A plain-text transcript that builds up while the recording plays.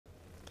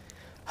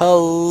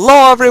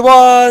Hello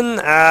everyone,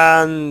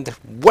 and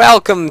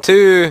welcome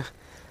to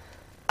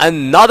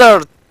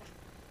another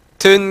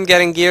toon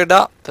getting geared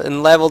up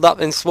and leveled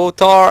up in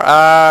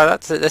SWTOR.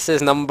 This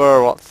is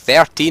number, what,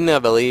 13 I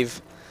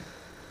believe.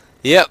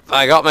 Yep,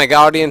 I got my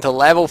Guardian to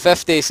level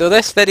 50, so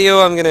this video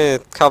we're gonna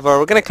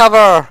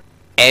cover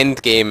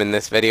Endgame in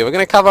this video. We're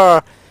gonna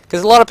cover,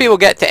 because a lot of people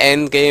get to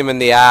Endgame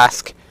and they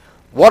ask,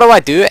 what do I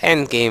do at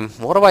Endgame?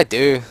 What do I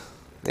do?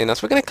 So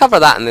we're going to cover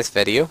that in this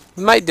video.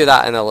 We might do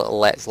that in a little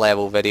Let's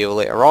Level video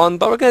later on,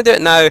 but we're going to do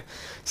it now,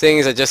 seeing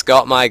as I just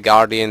got my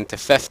Guardian to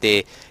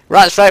 50.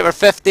 That's right, we're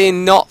 50,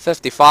 not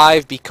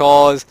 55,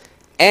 because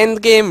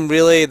Endgame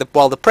really, the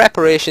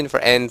preparation for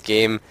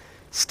Endgame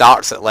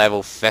starts at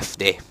level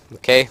 50,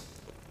 okay?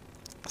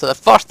 So the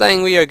first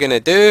thing we are going to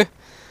do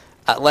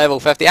at level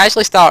 50,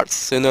 actually starts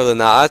sooner than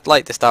that. I'd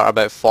like to start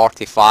about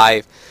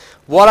 45.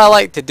 What I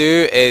like to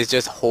do is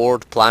just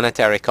hoard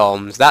planetary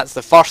comms. That's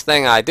the first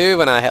thing I do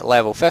when I hit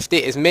level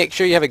 50, is make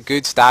sure you have a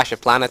good stash of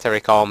planetary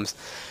comms.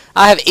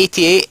 I have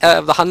 88 out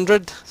of the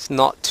 100. It's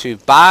not too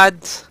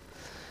bad.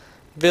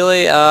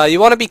 Really, you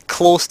want to be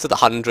close to the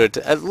 100,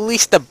 at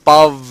least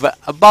above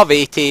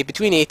 80,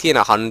 between 80 and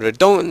 100.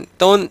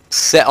 Don't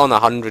sit on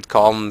 100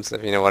 comms,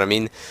 if you know what I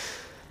mean.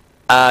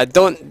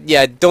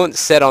 Don't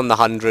sit on the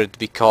 100,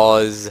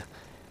 because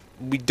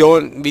we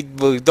don't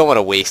want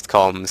to waste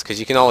comms, because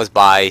you can always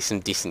buy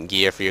some decent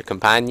gear for your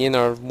companion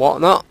or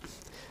whatnot.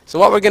 So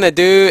what we're gonna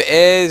do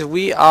is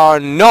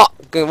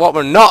what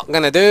we're not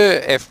gonna do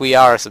if we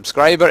are a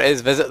subscriber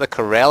is visit the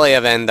Corellia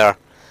vendor.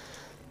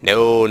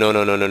 No.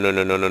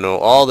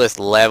 All this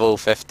level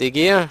 50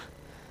 gear.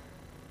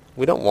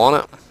 We don't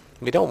want it.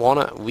 We don't want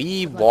it.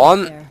 We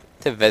want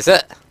to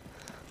visit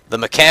the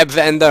McKeb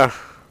vendor.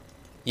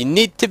 You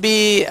need to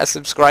be a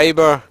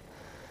subscriber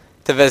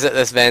to visit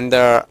this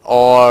vendor,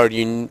 or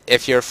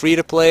if you're free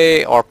to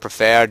play or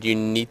preferred, you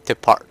need to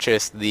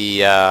purchase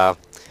the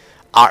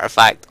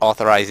artifact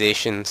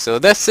authorization. So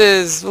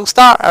we'll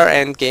start our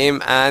end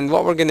game, and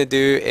what we're going to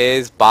do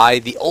is buy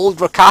the old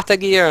Rakata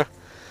gear.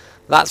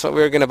 That's what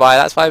we're going to buy.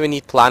 That's why we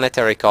need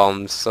planetary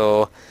comms.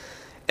 So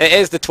it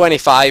is the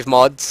 25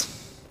 mods.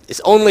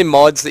 It's only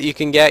mods that you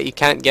can get. You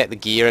can't get the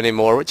gear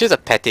anymore, which is a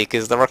pity,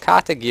 because the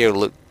Rakata gear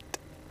looked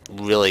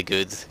really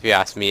good, if you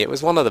ask me. It was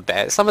some of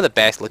the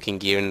best looking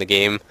gear in the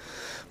game.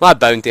 My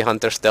bounty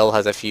hunter still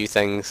has a few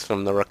things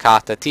from the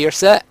Rakata tier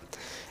set.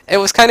 It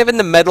was kind of in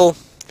the middle.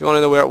 If you want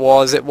to know where it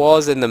was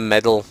in the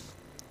middle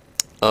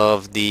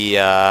of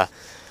the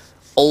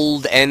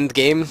old end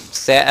game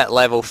set at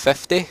level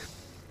 50.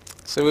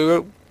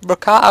 So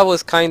Rakata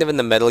was kind of in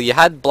the middle. You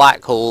had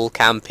Black Hole,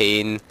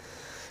 Campaign,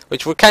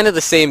 which were kind of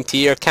the same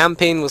tier.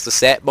 Campaign was the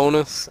set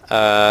bonus.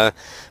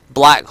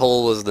 Black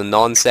Hole was the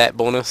non-set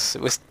bonus.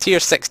 It was tier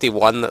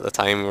 61 at the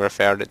time we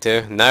referred it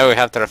to. Now we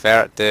have to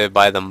refer it to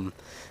by the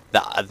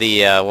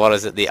what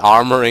is it, the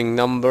armoring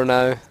number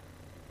now.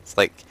 It's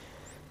like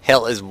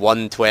hilt is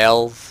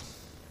 112.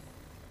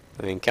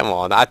 I mean, come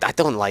on, I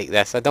don't like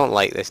this. I don't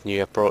like this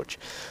new approach.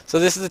 So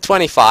this is the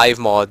 25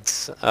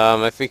 mods.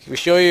 If we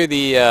show you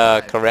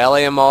the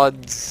Corellia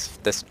mods,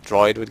 this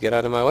droid would get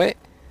out of my way.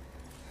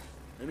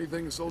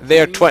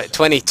 They're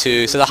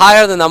 22, so the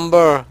higher the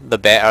number, the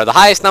better. The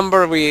highest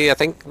number I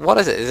think, what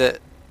is it?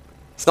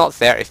 It's not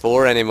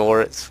 34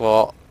 anymore, it's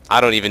what?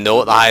 I don't even know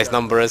what the highest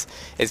number is.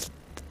 It's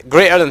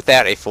greater than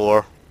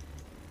 34.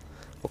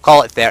 We'll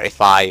call it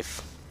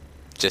 35,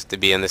 just to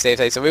be on the safe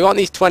side. So we want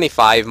these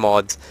 25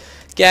 mods.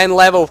 Again,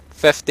 level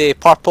 50,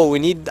 purple, we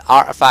need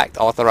artifact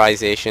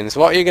authorization.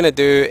 So what you're going to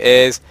do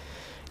is,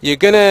 you're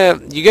gonna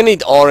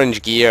need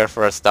orange gear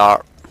for a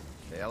start.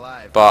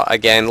 But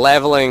again,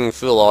 leveling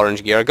full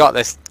orange gear. I got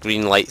this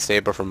green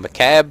lightsaber from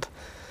McKeb.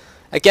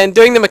 Again,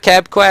 doing the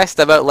McKeb quest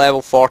about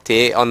level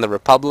 48 on the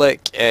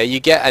Republic, you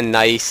get a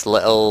nice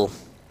little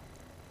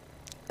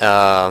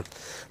green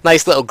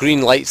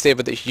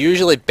lightsaber that's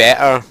usually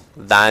better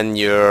than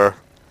your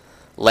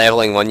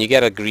leveling one. You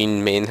get a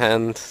green main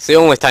hand. It's the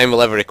only time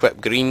we'll ever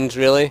equip greens,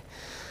 really.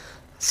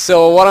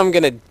 So what I'm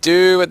gonna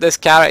do with this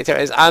character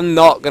is I'm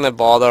not gonna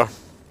bother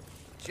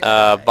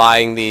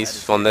buying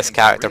these on this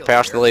character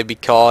personally,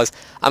 because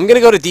I'm going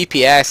to go to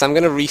DPS. I'm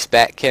going to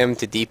respec him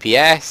to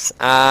DPS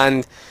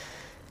and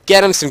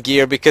get him some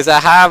gear, because I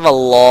have a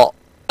lot.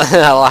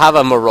 I'll have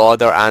a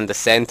Marauder and a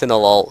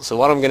Sentinel ult, so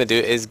what I'm going to do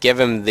is give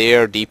him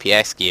their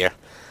DPS gear.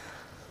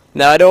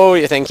 Now I know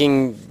you're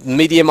thinking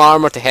medium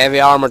armor to heavy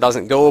armor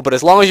doesn't go, but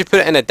as long as you put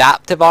it in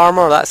adaptive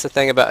armor, that's the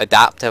thing about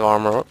adaptive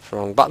armor. Oops,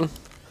 wrong button.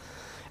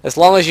 As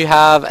long as you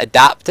have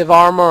adaptive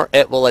armor,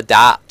 it will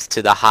adapt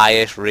to the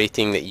highest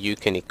rating that you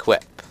can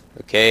equip.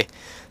 Okay,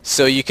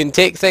 so you can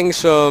take things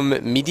from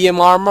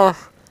medium armor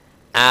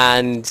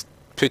and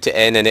put it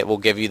in, and it will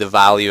give you the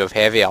value of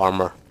heavy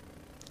armor,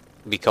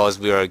 because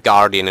we're a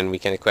Guardian and we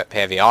can equip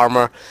heavy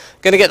armor.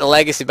 Gonna get the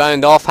Legacy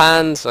Bound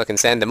offhand, so I can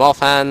send him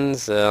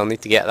offhands. I'll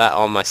need to get that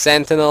on my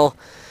Sentinel.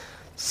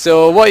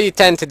 So what you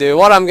tend to do,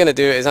 what I'm gonna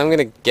do is I'm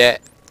gonna get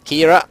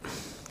Kira.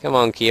 Come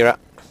on, Kira.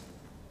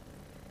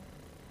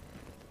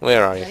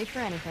 Where are you? Ready for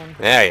anything.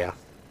 There you are.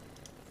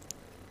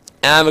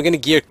 And we're going to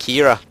gear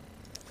Kira.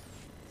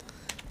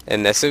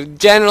 in this. So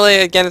generally,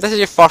 again, if this is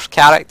your first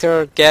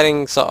character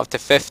getting sort of to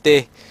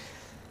 50,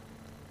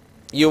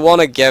 you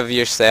want to give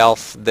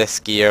yourself this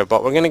gear,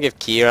 but we're going to give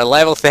Kira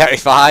level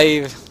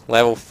 35,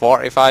 level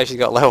 45, she's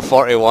got level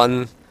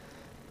 41,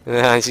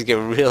 and she's got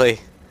really...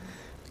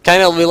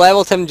 I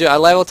leveled him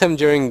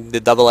during the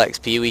double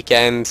XP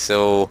weekend,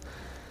 so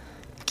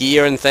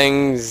gear and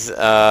things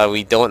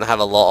we don't have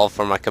a lot of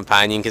for my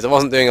companion because I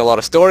wasn't doing a lot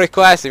of story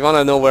quests. If you want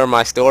to know where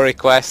my story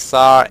quests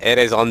are, it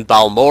is on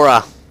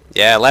Balmora.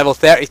 Yeah, level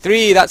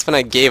 33, that's when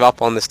I gave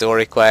up on the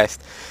story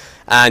quest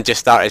and just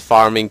started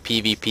farming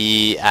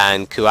PvP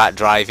and Kuat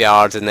drive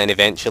yards, and then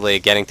eventually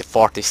getting to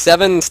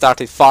 47,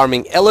 started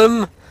farming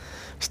Ilum.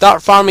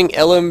 Start farming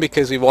Ilum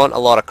because we want a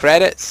lot of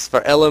credits.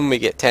 For Ilum we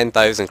get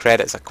 10,000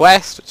 credits a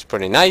quest, which is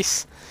pretty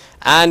nice.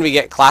 And we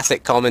get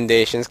classic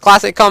commendations.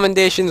 Classic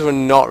commendations we're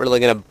not really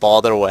going to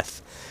bother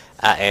with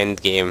at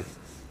endgame,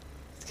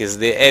 because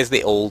it is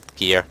the old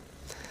gear.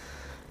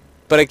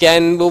 But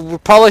again, we'll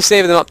probably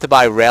save them up to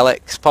buy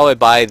relics, probably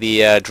buy the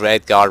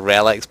Dreadguard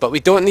relics, but we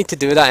don't need to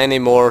do that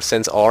anymore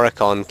since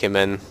Oricon came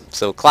in.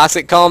 So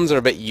classic comms are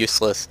a bit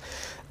useless.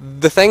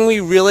 The thing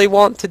we really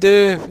want to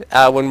do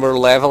when we're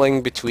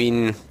leveling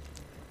between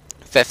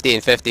 50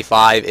 and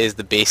 55 is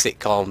the basic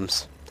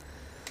comms.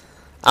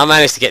 I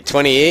managed to get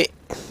 28,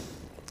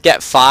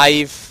 get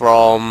 5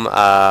 from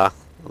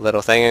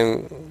little thing,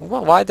 and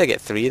why did I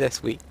get 3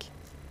 this week?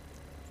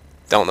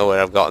 Don't know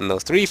where I've gotten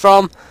those 3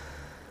 from.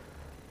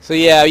 So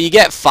yeah, you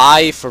get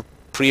 5 for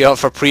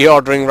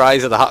pre-ordering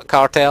Rise of the Hutt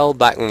Cartel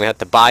back when we had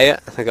to buy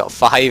it. I got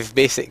 5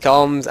 basic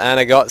comms,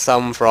 and I got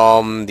some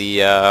from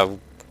the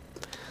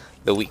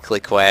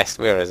weekly quest.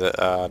 Where is it?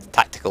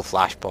 Tactical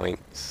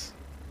flashpoints.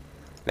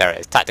 There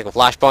it is. Tactical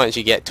flashpoints.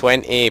 You get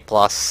 20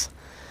 plus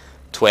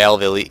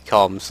 12 elite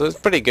comms, so it's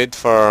pretty good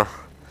for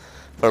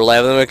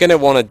leveling. We're going to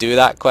want to do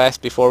that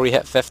quest before we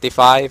hit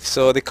 55.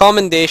 So the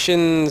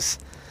commendations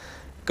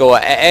go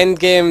at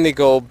endgame. They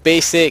go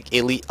basic,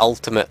 elite,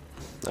 ultimate.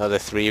 Are the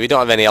 3. We don't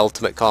have any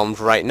ultimate comms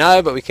right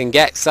now, but we can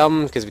get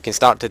some because we can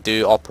start to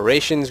do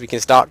operations. We can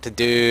start to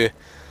do...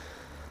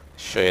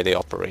 show you the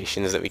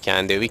operations that we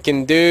can do. We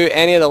can do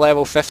any of the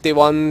level 50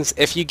 ones.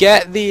 If you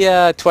get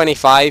the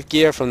 25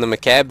 gear from the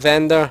McKeb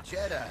vendor,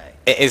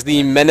 it is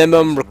the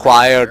minimum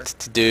required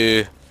to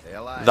do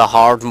the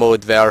hard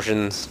mode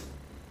versions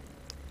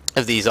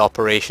of these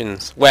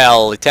operations.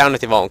 Well,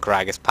 Eternity Vault and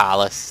Karagas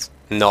Palace,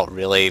 not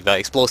really. The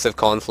Explosive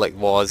Conflict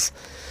was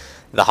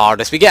the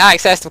hardest. We get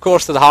access, of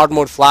course, to the hard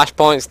mode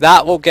flashpoints.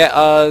 That will get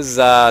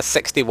us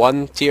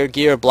 61 tier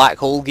gear, black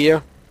hole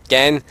gear.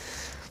 Again,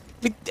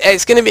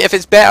 it's going to be, if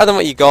it's better than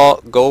what you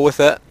got, go with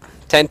it.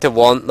 Tend to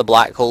want the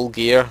black hole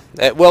gear.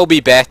 It will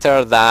be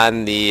better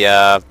than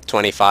the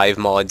 25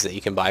 mods that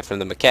you can buy from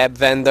the McKeb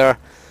vendor.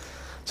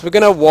 So we're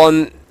going to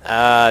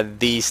want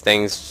these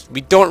things.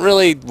 We don't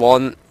really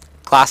want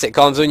classic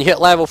comms. When you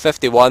hit level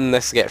 51,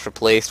 this gets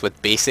replaced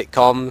with basic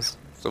comms.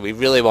 So we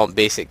really want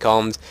basic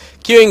comms.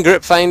 Queuing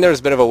Group Finder is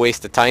a bit of a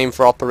waste of time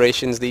for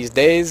operations these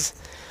days.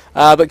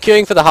 But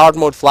queuing for the hard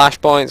mode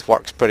flashpoints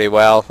works pretty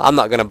well. I'm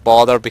not going to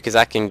bother because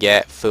I can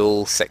get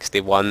full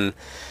 61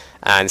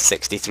 and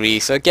 63.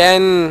 So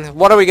again,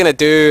 what are we going to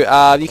do?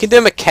 You can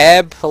do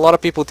McKeb. A lot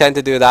of people tend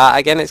to do that.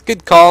 Again, it's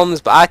good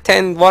comms, but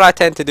what I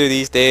tend to do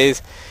these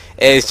days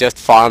is just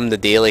farm the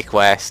daily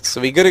quests. So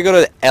we're going to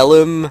go to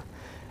Ilum,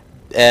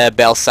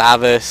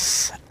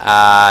 Belsavis,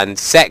 and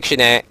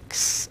Section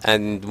X,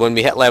 and when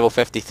we hit level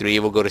 53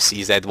 we'll go to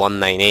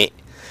CZ198.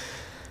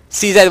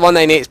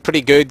 CZ198 is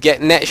pretty good,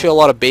 nets you a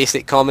lot of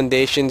basic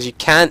commendations. You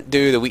can't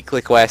do the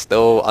weekly quest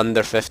though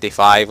under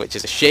 55, which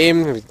is a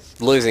shame. We're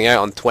losing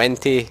out on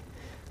 20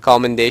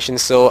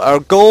 commendations. So our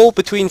goal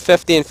between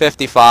 50 and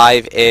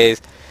 55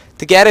 is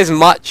to get as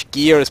much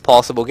gear as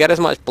possible, get as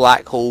much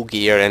black hole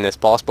gear in as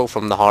possible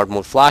from the hard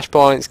mode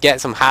flashpoints,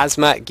 get some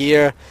hazmat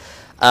gear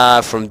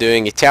from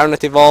doing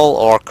Eternity Vault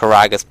or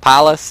Karagas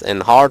Palace in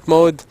hard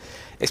mode.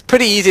 It's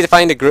pretty easy to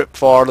find a group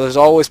for. There's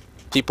always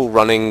people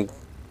running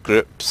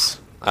groups.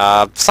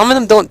 Some of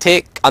them don't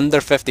take under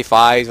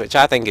 55s, which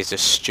I think is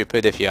just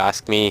stupid if you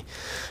ask me,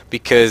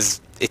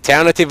 because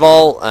Eternity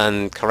Vault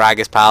and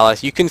Karagas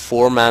Palace, you can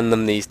 4-man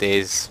them these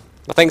days.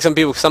 I think some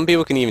people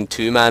can even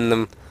 2-man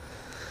them.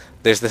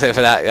 There's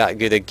that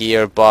good a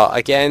gear, but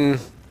again,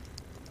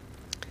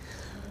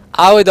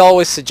 I would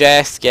always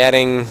suggest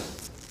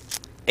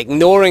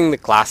ignoring the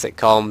classic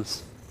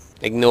comms,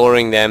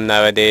 ignoring them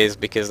nowadays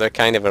because they're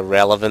kind of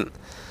irrelevant.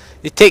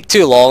 They take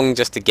too long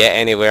just to get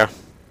anywhere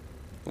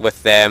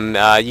with them.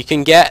 You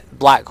can get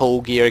black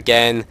hole gear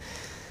again.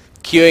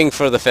 Queuing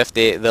for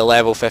the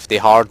level 50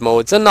 hard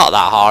modes, they're not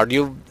that hard.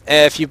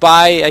 If you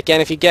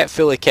get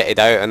fully kitted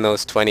out on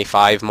those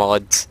 25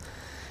 mods,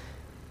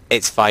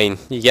 it's fine.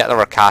 You get the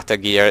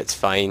Rakata gear, it's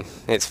fine.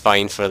 It's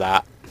fine for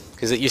that.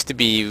 Because it used to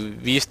be,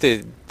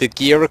 the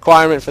gear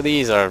requirement for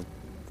these are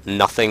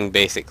nothing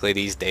basically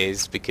these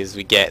days, because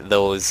we get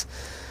those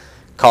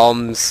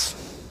comms,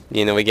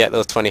 we get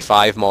those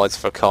 25 mods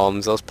for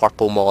comms. Those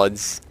purple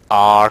mods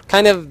are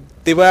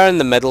they were in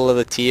the middle of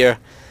the tier.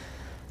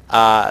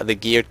 the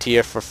gear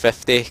tier for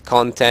 50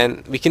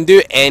 content. We can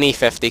do any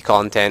 50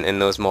 content in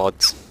those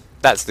mods.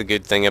 That's the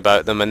good thing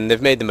about them, and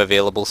they've made them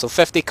available. So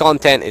 50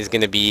 content is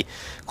going to be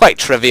quite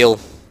trivial.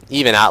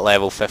 Even at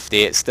level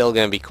 50, it's still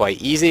going to be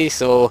quite easy.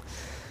 So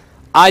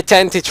I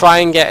tend to try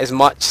and get as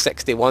much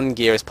 61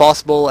 gear as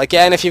possible.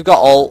 Again, if you've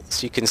got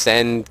alts, you can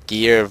send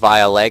gear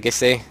via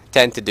legacy.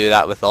 Tend to do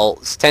that with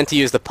alts. Tend to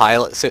use the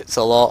pilot suits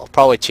a lot. I'll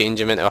probably change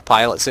them into a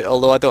pilot suit,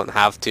 although I don't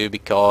have to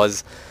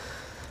because...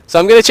 So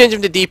I'm going to change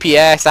him to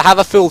DPS. I have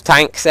a full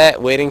tank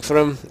set waiting for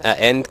him at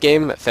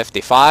endgame at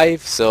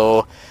 55.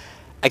 So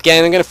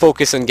again, I'm going to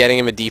focus on getting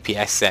him a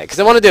DPS set because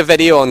I want to do a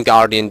video on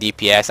Guardian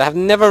DPS. I have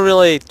never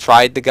really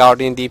tried the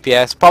Guardian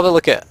DPS. Probably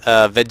look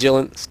at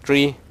Vigilance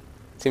tree.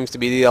 Seems to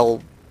be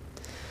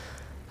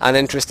an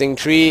interesting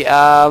tree.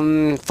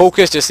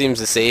 Focus just seems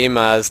the same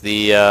as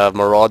the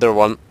Marauder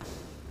one.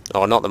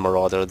 Oh, not the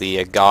Marauder,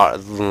 the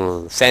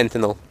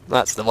Sentinel.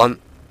 That's the one.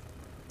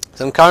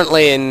 So I'm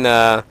currently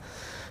in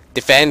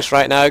defense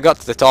right now.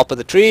 Got to the top of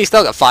the tree.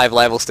 Still got 5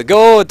 levels to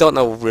go. Don't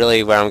know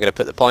really where I'm going to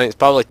put the points.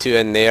 Probably 2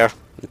 in there.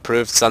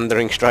 Improved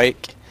Sundering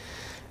Strike.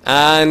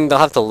 And I'll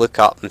have to look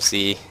up and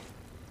see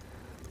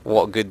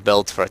what good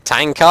builds for a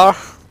tank are.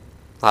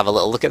 I'll have a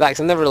little look at that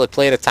because I've never really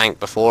played a tank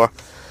before.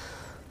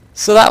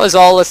 So that was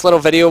all this little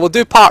video. We'll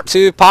do part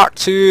 2. Part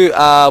 2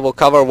 will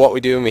cover what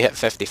we do when we hit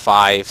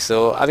 55.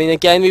 So, I mean,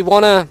 again, we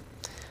want to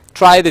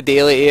try the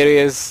daily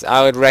areas.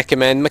 I would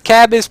recommend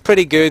McCabe is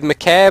pretty good.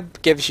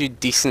 McCabe gives you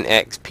decent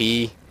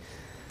XP,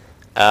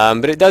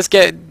 but it does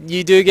get,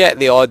 you do get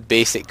the odd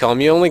basic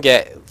comm. You only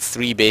get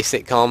 3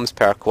 basic comms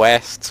per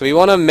quest, so we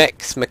want to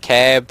mix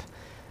McCabe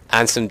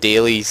and some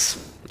dailies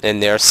in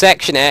there.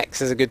 Section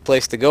X is a good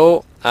place to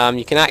go.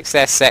 You can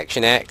access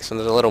Section X and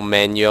there's a little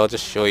menu. I'll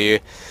just show you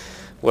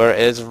where it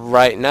is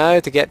right now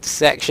to get to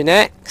Section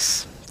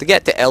X, to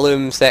get to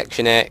Illum,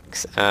 Section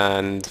X,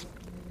 and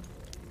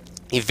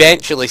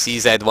eventually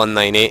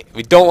CZ198.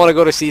 We don't want to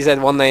go to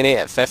CZ198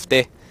 at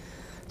 50,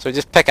 so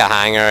just pick a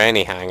hangar,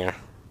 any hangar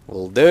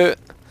will do.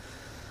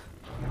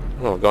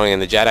 We're going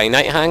in the Jedi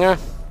Knight hangar.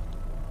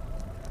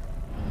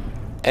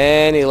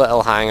 Any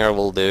little hangar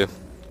will do.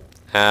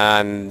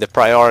 And the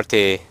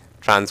priority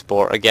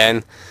transport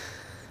again.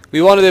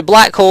 We want to do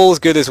black holes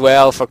good as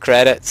well for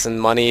credits and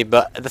money,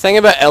 but the thing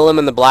about Ilum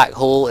and the black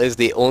hole is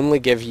they only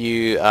give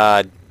you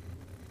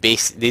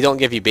they don't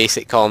give you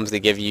basic comms,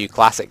 they give you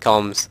classic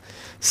comms.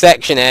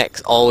 Section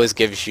X always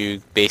gives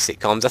you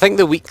basic comms. I think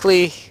the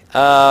weekly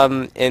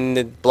in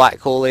the black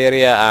hole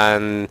area,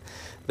 and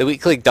the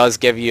weekly does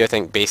give you, I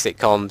think, basic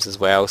comms as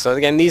well. So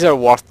again, these are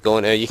worth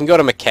going to. You can go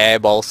to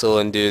McCabe also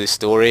and do the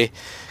story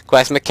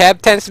quest.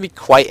 McCabe tends to be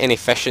quite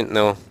inefficient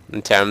though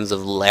in terms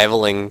of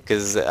leveling,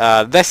 because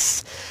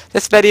this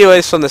video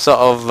is from the sort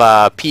of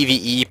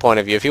PvE point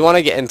of view. If you want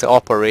to get into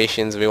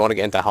operations, if you want to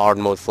get into hard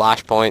mode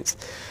flashpoints,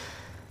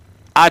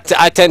 I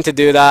tend to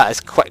do that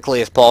as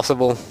quickly as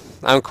possible.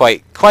 I'm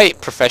quite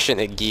proficient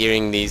at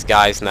gearing these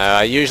guys now.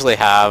 I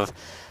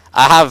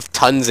have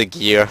tons of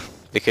gear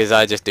because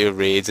I just do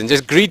raids and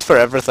just greed for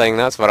everything.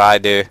 That's what I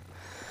do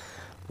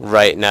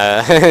right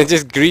now.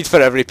 Just greed for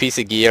every piece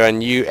of gear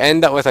and you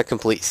end up with a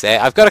complete set.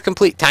 I've got a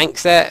complete tank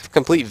set,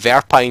 complete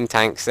Verpine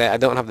tank set. I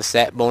don't have the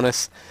set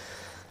bonus.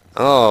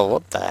 Oh,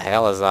 what the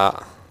hell is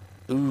that?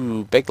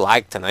 Ooh, big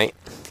lag tonight.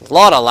 A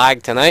lot of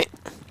lag tonight.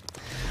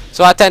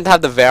 So I tend to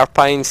have the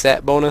Verpine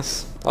set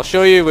bonus. I'll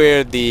show you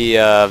where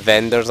the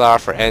vendors are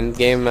for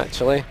endgame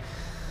actually.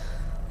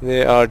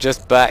 They are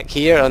just back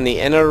here on the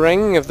inner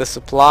ring of the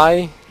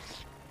supply.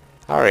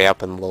 Hurry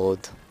up and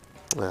load.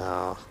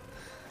 Oh.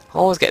 I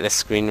always get this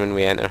screen when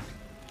we enter.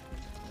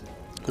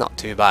 Not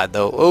too bad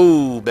though.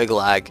 Oh, big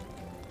lag.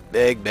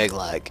 Big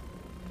lag.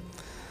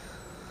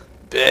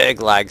 Big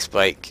lag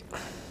spike.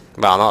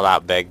 Well, not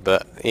that big,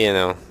 but you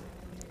know.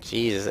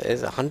 Jeez, it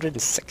is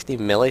 160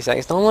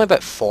 milliseconds. Normally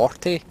about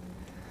 40.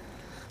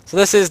 So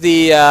this is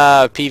the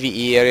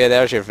PvE area.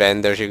 There's your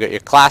vendors. You've got your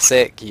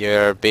classic,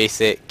 your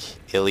basic,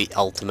 elite,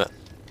 ultimate.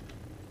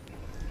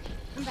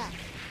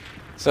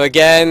 So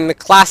again, the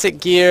classic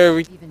gear,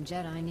 we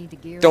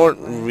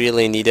don't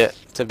really need it,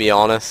 to be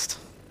honest.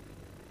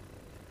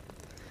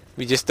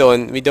 We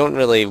don't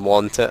really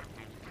want it.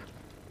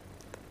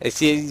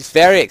 It's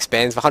very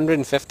expensive,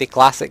 150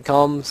 classic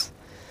comms.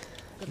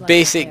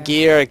 Basic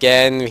gear,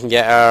 again, we can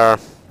get our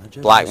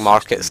black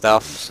market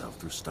stuff.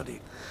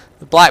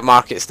 The black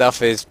market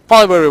stuff is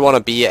probably where we want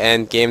to be at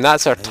endgame.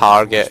 That's our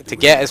target, to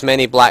get as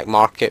many black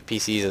market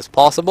PCs as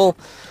possible.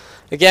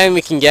 Again,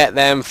 we can get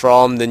them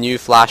from the new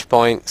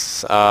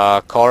flashpoints,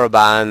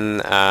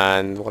 Korriban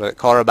and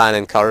Korriban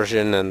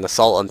Incursion and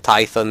Assault on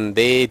Tython.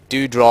 They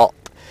do drop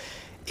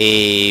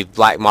a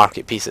black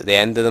market piece at the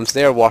end of them, so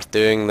they're worth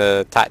doing,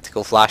 the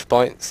tactical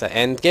flashpoints at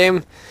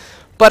endgame.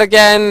 But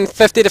again,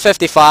 50 to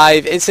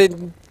 55, it's a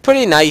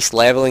pretty nice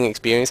leveling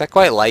experience. I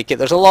quite like it.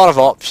 There's a lot of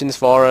options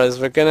for us.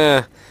 We're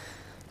gonna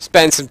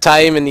spend some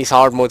time in these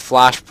hard mode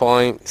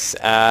flashpoints,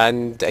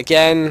 and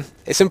again,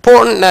 it's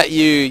important that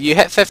you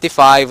hit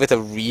 55 with a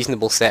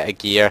reasonable set of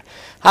gear.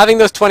 Having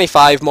those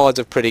 25 mods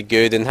are pretty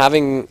good, and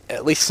having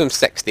at least some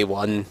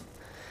 61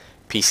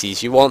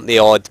 pieces. You want the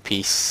odd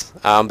piece.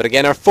 But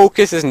again, our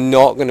focus is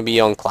not going to be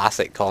on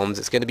classic comms.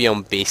 It's going to be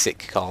on basic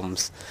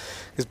comms.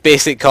 Because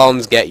basic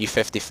comms get you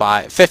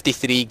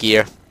 53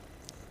 gear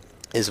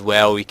as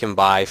well. We can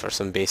buy for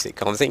some basic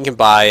comms. I think you can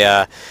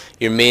buy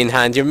your main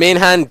hand. Your main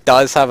hand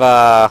does have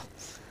a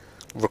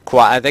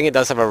I think it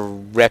does have a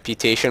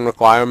reputation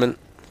requirement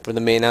for the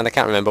main hand. I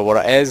can't remember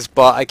what it is,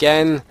 but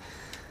again,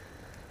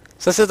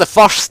 so this is the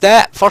first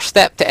step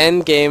to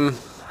endgame.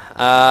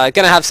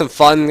 Gonna have some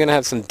fun, gonna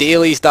have some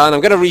dailies done.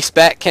 I'm gonna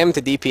respec him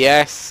to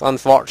DPS,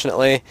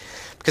 unfortunately,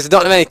 because I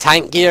don't have any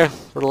tank gear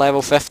for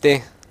level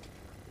 50.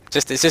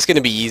 It's just gonna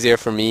be easier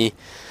for me.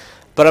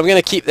 But I'm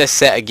gonna keep this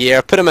set of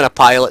gear, put him in a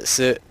pilot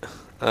suit,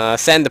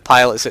 send the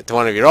pilot suit to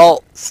one of your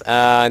alts,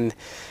 and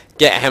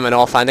get him an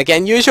offhand.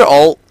 Again, use your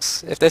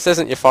alts. If this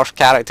isn't your first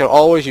character,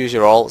 always use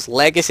your alts.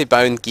 Legacy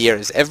bound gear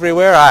is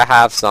everywhere. I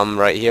have some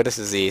right here. This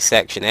is the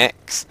Section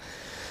X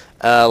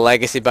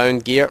legacy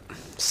bound gear.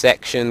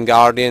 Section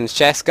Guardian's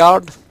chest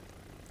guard.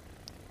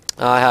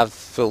 I have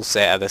full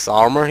set of this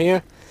armor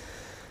here.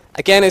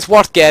 Again, it's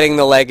worth getting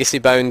the legacy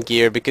bound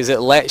gear because it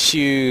lets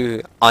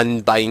you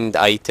unbind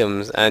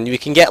items, and you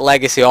can get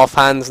legacy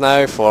offhands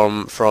now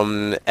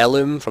from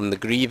Illum, from the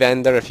Gree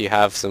vendor, if you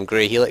have some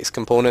Grey Helix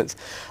components.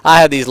 I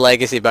have these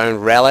legacy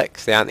bound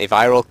relics, the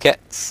antiviral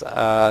kits.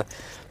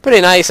 Pretty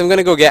nice. I'm going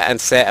to go get a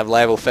set of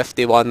level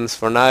 50 ones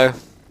for now.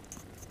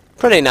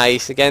 Pretty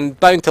nice. Again,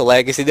 bound to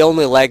legacy, the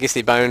only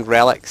legacy bound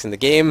relics in the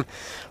game.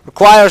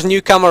 Requires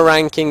newcomer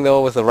ranking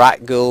though with the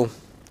Rat Ghoul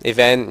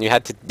event. You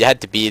had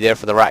to be there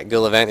for the Rat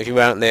Ghoul event. If you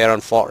weren't there,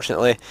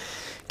 unfortunately,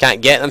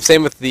 can't get them.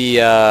 Same with the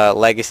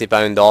legacy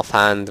bound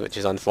offhand, which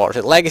is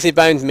unfortunate. Legacy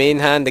bound main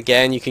hand,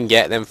 again, you can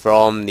get them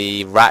from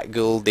the Rat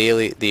Ghoul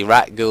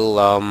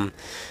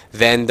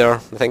vendor.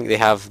 I think they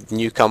have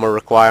newcomer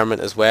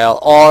requirement as well,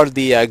 or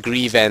the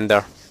Gree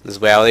vendor as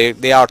well.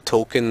 They are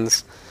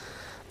tokens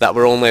that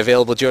were only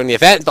available during the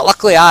event, but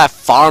luckily I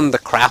farmed the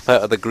crap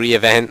out of the Gree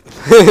event.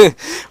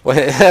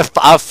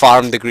 I've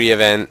farmed the Gree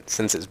event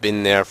since it's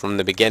been there from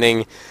the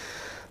beginning,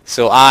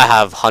 so I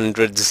have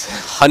hundreds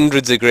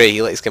of Grey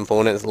Helix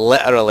components,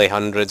 literally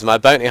hundreds. My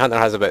Bounty Hunter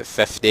has about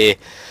 50,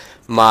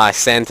 my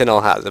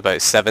Sentinel has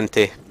about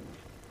 70,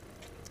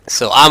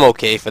 so I'm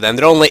okay for them.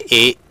 They're only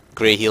 8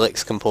 Grey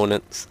Helix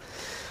components.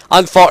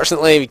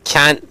 Unfortunately, we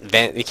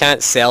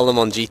can't sell them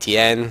on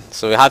GTN,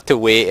 so we have to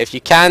wait. If you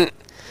can't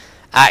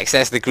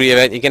access the Gree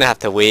event, you're going to have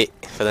to wait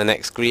for the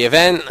next Gree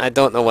event. I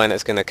don't know when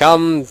it's going to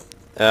come.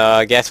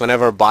 I guess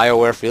whenever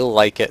BioWare feel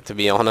like it, to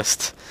be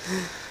honest.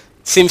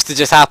 It seems to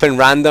just happen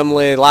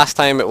randomly. Last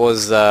time it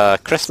was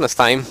Christmas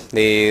time.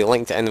 They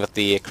linked it in with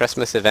the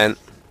Christmas event.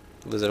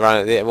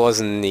 It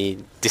was in the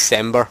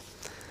December.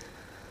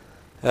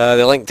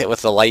 They linked it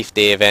with the Life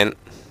Day event.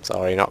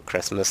 Sorry, not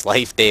Christmas.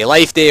 Life Day.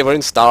 Life Day, we're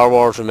in Star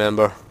Wars,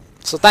 remember.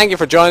 So thank you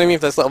for joining me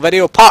for this little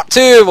video. Part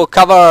 2 will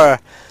cover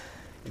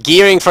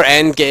gearing for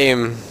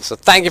endgame. So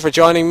thank you for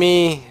joining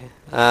me,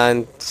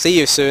 and see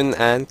you soon,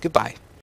 and goodbye.